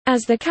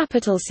As the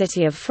capital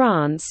city of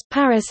France,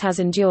 Paris has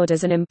endured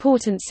as an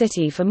important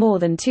city for more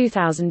than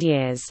 2,000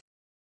 years.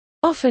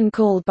 Often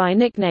called by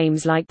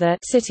nicknames like the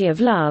City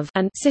of Love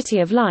and City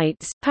of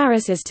Lights,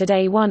 Paris is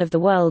today one of the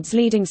world's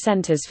leading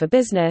centers for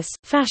business,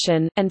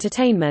 fashion,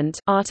 entertainment,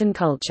 art and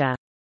culture.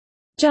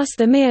 Just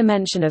the mere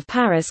mention of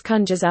Paris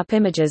conjures up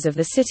images of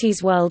the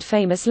city's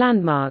world-famous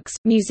landmarks,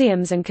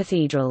 museums and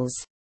cathedrals.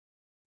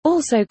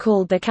 Also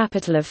called the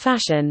capital of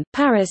fashion,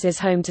 Paris is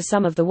home to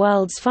some of the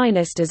world's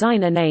finest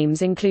designer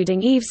names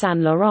including Yves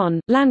Saint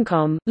Laurent,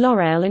 Lancôme,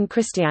 L'Oréal and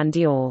Christian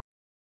Dior.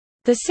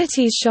 The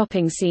city's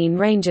shopping scene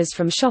ranges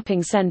from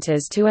shopping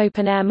centers to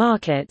open-air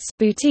markets,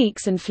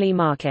 boutiques and flea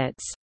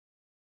markets.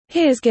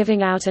 Here's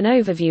giving out an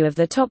overview of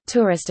the top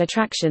tourist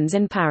attractions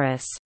in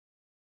Paris.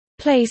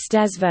 Place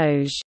des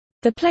Vosges.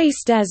 The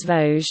Place des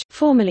Vosges,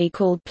 formerly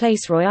called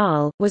Place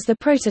Royale, was the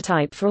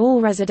prototype for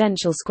all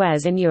residential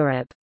squares in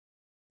Europe.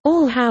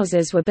 All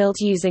houses were built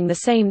using the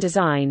same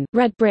design,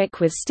 red brick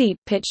with steep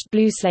pitched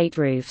blue slate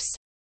roofs.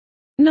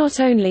 Not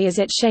only is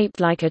it shaped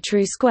like a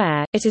true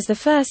square, it is the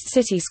first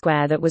city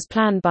square that was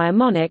planned by a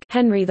monarch,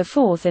 Henry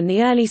IV, in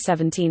the early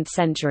 17th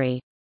century.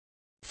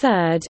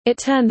 Third, it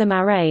turned the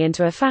Marais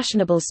into a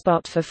fashionable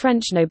spot for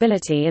French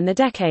nobility in the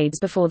decades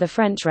before the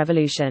French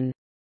Revolution.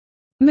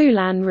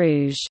 Moulin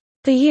Rouge.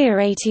 The year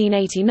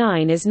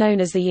 1889 is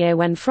known as the year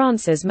when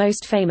France's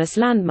most famous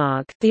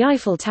landmark, the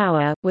Eiffel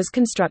Tower, was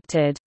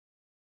constructed.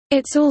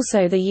 It's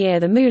also the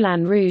year the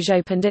Moulin Rouge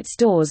opened its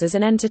doors as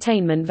an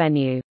entertainment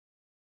venue.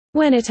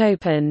 When it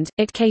opened,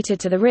 it catered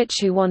to the rich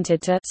who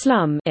wanted to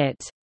slum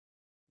it.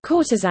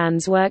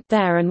 Courtesans worked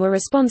there and were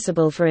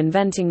responsible for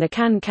inventing the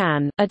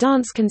can-can, a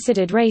dance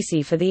considered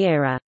racy for the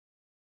era.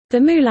 The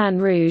Moulin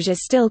Rouge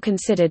is still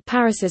considered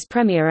Paris's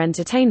premier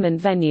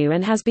entertainment venue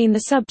and has been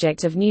the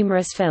subject of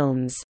numerous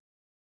films.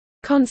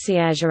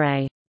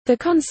 Conciergerie. The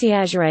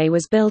Conciergerie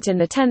was built in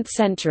the 10th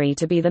century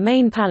to be the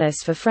main palace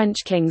for French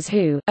kings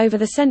who, over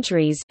the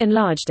centuries,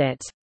 enlarged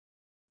it.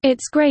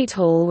 Its Great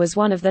Hall was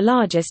one of the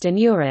largest in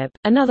Europe.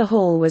 Another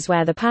hall was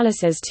where the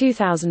palace's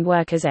 2,000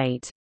 workers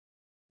ate.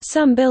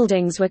 Some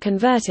buildings were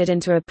converted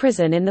into a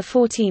prison in the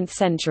 14th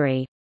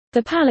century.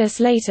 The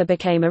palace later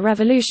became a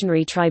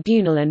revolutionary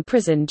tribunal and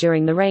prison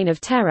during the Reign of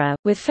Terror,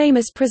 with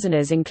famous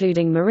prisoners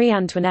including Marie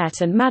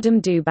Antoinette and Madame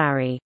du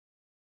Barry.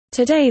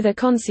 Today the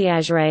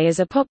Conciergerie is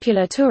a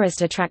popular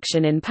tourist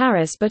attraction in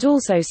Paris but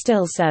also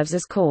still serves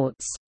as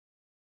courts.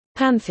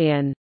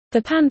 Pantheon.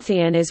 The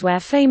Pantheon is where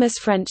famous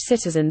French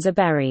citizens are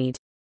buried.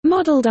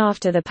 Modeled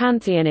after the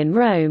Pantheon in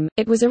Rome,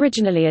 it was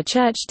originally a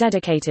church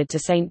dedicated to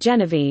Saint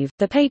Genevieve,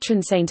 the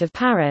patron saint of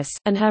Paris,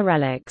 and her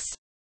relics.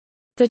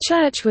 The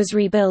church was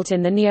rebuilt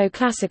in the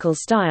neoclassical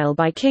style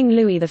by King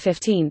Louis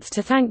XV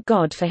to thank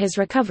God for his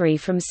recovery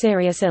from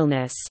serious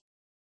illness.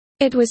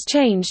 It was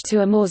changed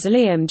to a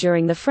mausoleum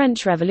during the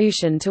French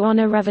Revolution to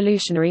honor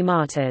revolutionary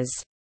martyrs.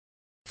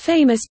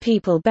 Famous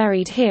people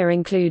buried here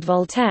include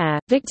Voltaire,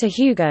 Victor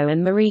Hugo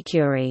and Marie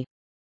Curie.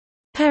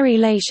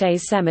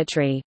 Père-Lachaise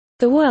Cemetery.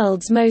 The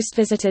world's most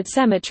visited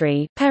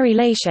cemetery,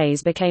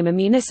 Père-Lachaise became a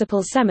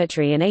municipal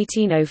cemetery in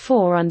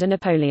 1804 under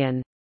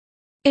Napoleon.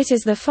 It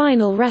is the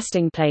final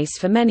resting place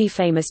for many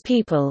famous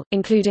people,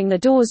 including the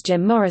Doors'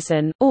 Jim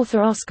Morrison,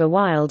 author Oscar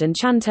Wilde and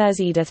chanteuse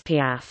Edith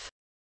Piaf.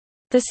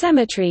 The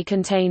cemetery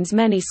contains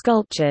many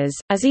sculptures,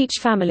 as each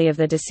family of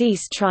the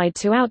deceased tried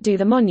to outdo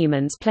the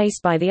monuments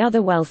placed by the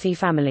other wealthy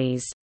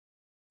families.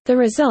 The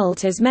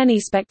result is many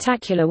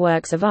spectacular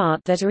works of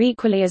art that are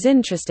equally as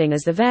interesting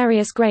as the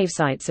various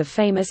gravesites of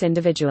famous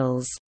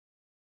individuals.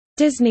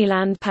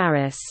 Disneyland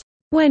Paris.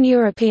 When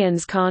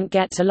Europeans can't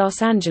get to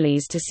Los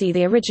Angeles to see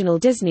the original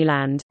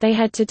Disneyland, they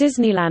head to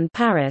Disneyland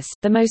Paris,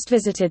 the most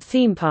visited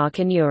theme park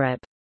in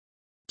Europe.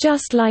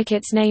 Just like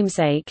its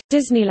namesake,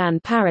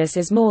 Disneyland Paris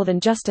is more than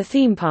just a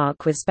theme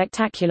park with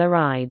spectacular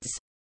rides.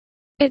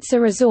 It's a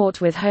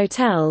resort with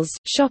hotels,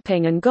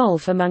 shopping and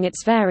golf among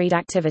its varied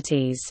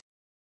activities.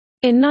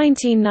 In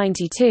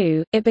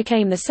 1992, it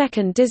became the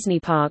second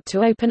Disney park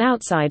to open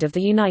outside of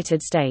the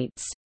United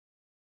States.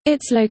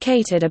 It's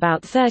located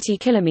about 30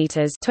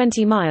 kilometers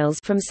 (20 miles)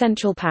 from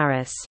central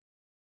Paris.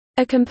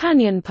 A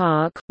companion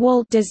park,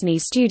 Walt Disney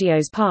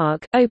Studios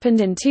Park,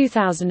 opened in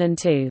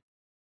 2002.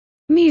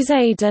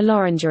 Musée de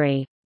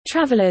l'Orangerie.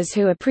 Travelers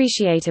who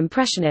appreciate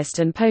Impressionist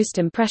and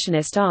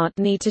Post-Impressionist art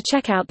need to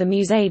check out the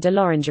Musée de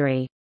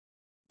l'Orangerie.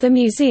 The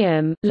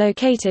museum,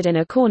 located in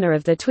a corner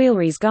of the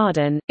Tuileries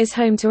Garden, is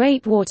home to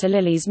 8 water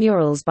lilies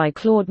murals by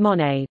Claude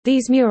Monet.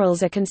 These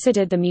murals are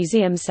considered the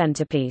museum's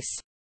centerpiece.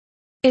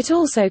 It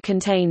also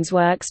contains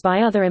works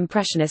by other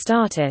Impressionist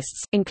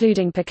artists,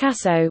 including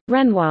Picasso,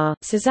 Renoir,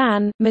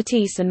 Cézanne,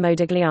 Matisse and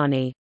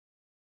Modigliani.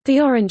 The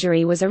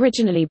orangery was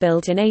originally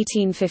built in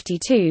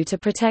 1852 to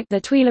protect the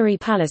Tuileries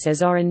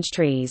Palace's orange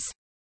trees.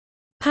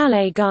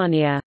 Palais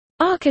Garnier.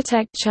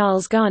 Architect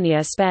Charles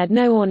Garnier spared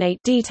no ornate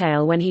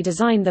detail when he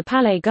designed the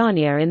Palais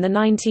Garnier in the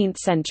 19th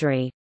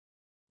century.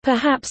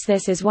 Perhaps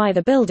this is why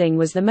the building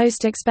was the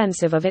most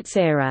expensive of its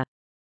era.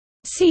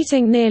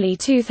 Seating nearly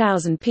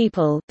 2,000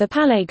 people, the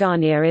Palais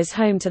Garnier is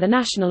home to the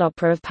National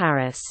Opera of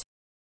Paris.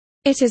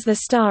 It is the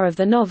star of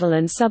the novel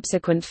and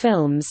subsequent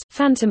films,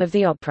 Phantom of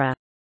the Opera.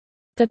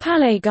 The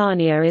Palais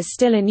Garnier is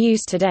still in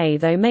use today,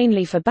 though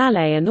mainly for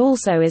ballet, and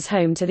also is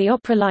home to the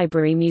Opera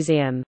Library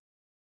Museum.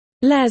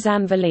 Les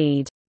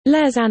Invalides.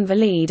 Les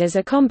Invalides is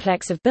a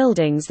complex of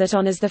buildings that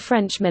honors the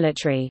French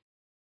military.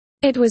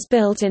 It was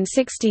built in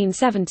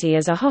 1670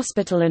 as a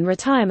hospital and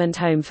retirement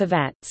home for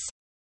vets.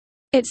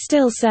 It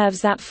still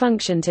serves that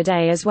function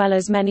today as well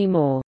as many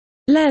more.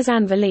 Les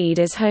Invalides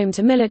is home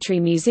to military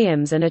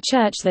museums and a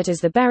church that is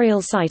the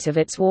burial site of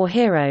its war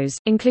heroes,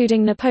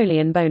 including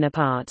Napoleon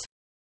Bonaparte.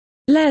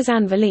 Les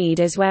Invalides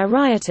is where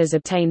rioters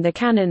obtained the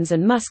cannons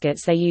and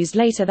muskets they used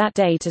later that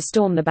day to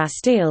storm the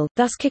Bastille,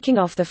 thus kicking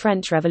off the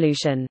French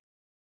Revolution.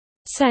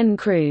 Seine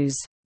cruise.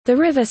 The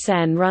River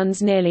Seine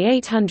runs nearly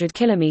 800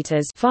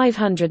 kilometers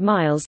 (500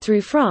 miles)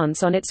 through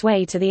France on its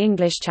way to the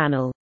English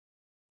Channel.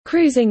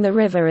 Cruising the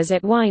river as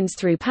it winds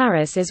through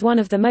Paris is one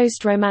of the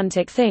most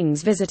romantic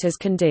things visitors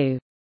can do.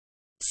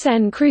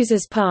 Seine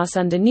cruises pass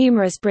under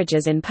numerous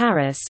bridges in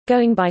Paris,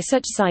 going by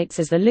such sites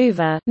as the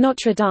Louvre,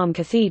 Notre Dame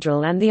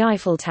Cathedral and the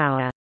Eiffel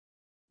Tower.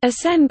 A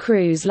Seine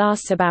cruise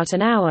lasts about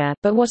an hour,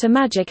 but what a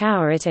magic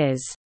hour it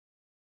is.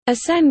 A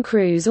Seine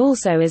cruise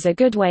also is a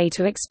good way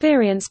to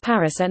experience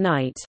Paris at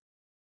night.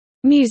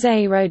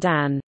 Musée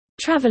Rodin.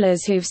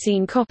 Travelers who've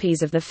seen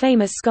copies of the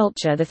famous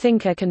sculpture The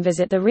Thinker can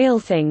visit the real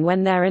thing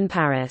when they're in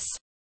Paris.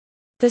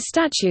 The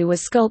statue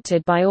was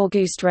sculpted by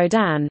Auguste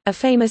Rodin, a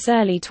famous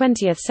early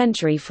 20th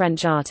century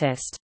French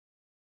artist.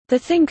 The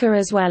Thinker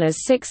as well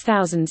as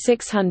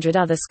 6,600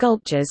 other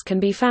sculptures can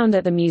be found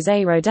at the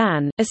Musée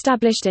Rodin,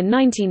 established in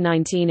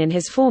 1919 in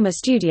his former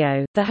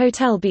studio, the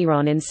Hôtel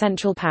Biron in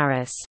central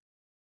Paris.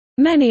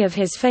 Many of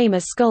his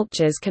famous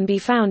sculptures can be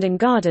found in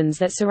gardens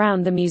that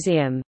surround the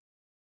museum.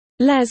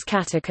 Les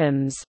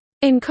Catacombs.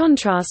 In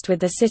contrast with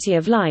the City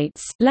of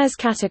Lights, Les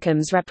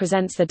Catacombs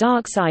represents the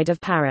dark side of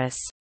Paris.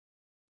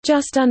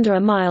 Just under a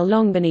mile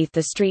long beneath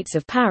the streets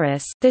of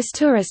Paris, this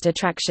tourist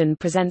attraction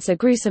presents a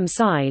gruesome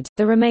side,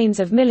 the remains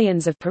of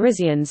millions of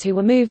Parisians who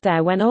were moved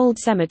there when old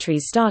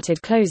cemeteries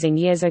started closing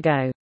years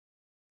ago.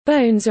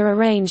 Bones are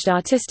arranged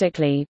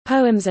artistically,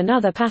 poems and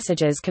other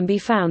passages can be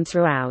found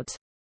throughout.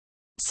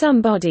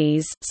 Some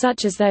bodies,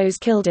 such as those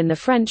killed in the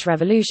French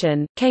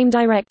Revolution, came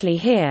directly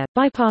here,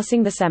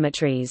 bypassing the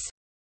cemeteries.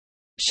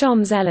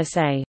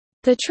 Champs-Élysées.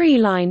 The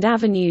tree-lined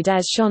Avenue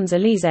des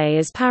Champs-Élysées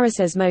is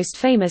Paris's most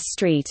famous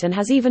street and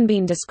has even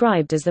been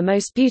described as the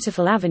most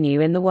beautiful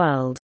avenue in the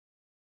world.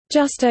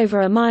 Just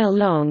over a mile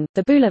long,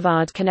 the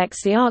boulevard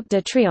connects the Arc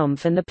de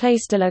Triomphe and the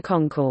Place de la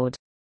Concorde.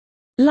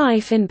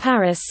 Life in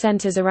Paris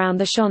centers around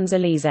the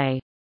Champs-Élysées.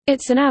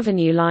 It's an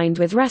avenue lined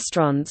with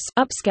restaurants,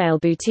 upscale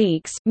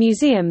boutiques,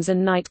 museums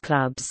and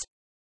nightclubs.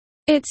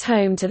 It's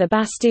home to the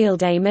Bastille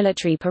Day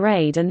military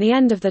parade and the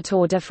end of the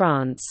Tour de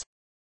France.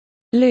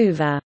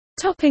 Louvre.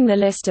 Topping the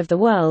list of the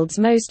world's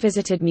most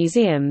visited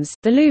museums,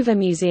 the Louvre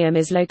Museum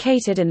is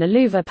located in the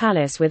Louvre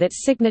Palace with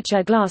its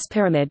signature glass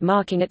pyramid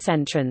marking its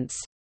entrance.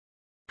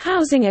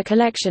 Housing a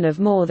collection of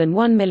more than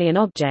 1 million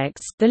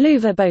objects, the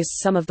Louvre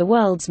boasts some of the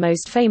world's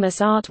most famous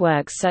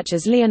artworks such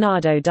as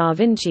Leonardo da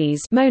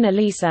Vinci's Mona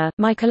Lisa,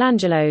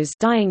 Michelangelo's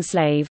Dying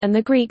Slave, and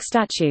the Greek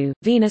statue,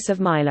 Venus of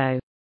Milo.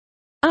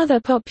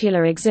 Other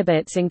popular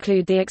exhibits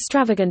include the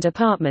extravagant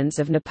apartments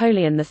of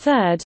Napoleon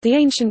III, the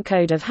ancient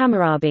Code of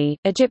Hammurabi,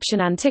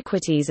 Egyptian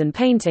antiquities and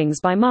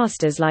paintings by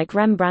masters like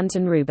Rembrandt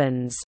and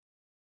Rubens.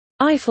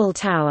 Eiffel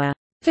Tower.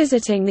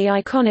 Visiting the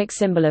iconic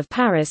symbol of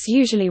Paris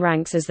usually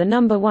ranks as the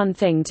 #1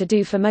 thing to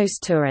do for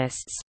most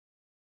tourists.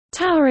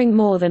 Towering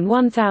more than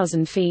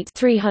 1,000 feet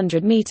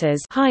 (300 meters)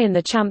 high in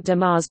the Champ de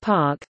Mars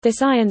Park,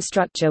 this iron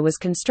structure was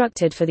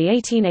constructed for the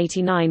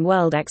 1889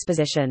 World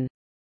Exposition.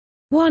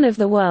 One of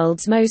the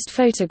world's most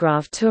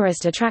photographed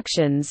tourist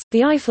attractions,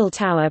 the Eiffel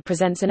Tower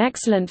presents an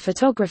excellent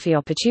photography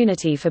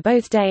opportunity for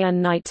both day and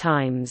night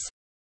times.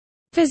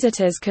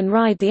 Visitors can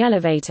ride the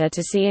elevator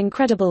to see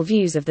incredible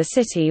views of the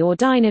city or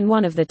dine in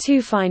one of the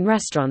 2 fine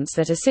restaurants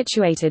that are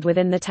situated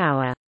within the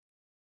tower.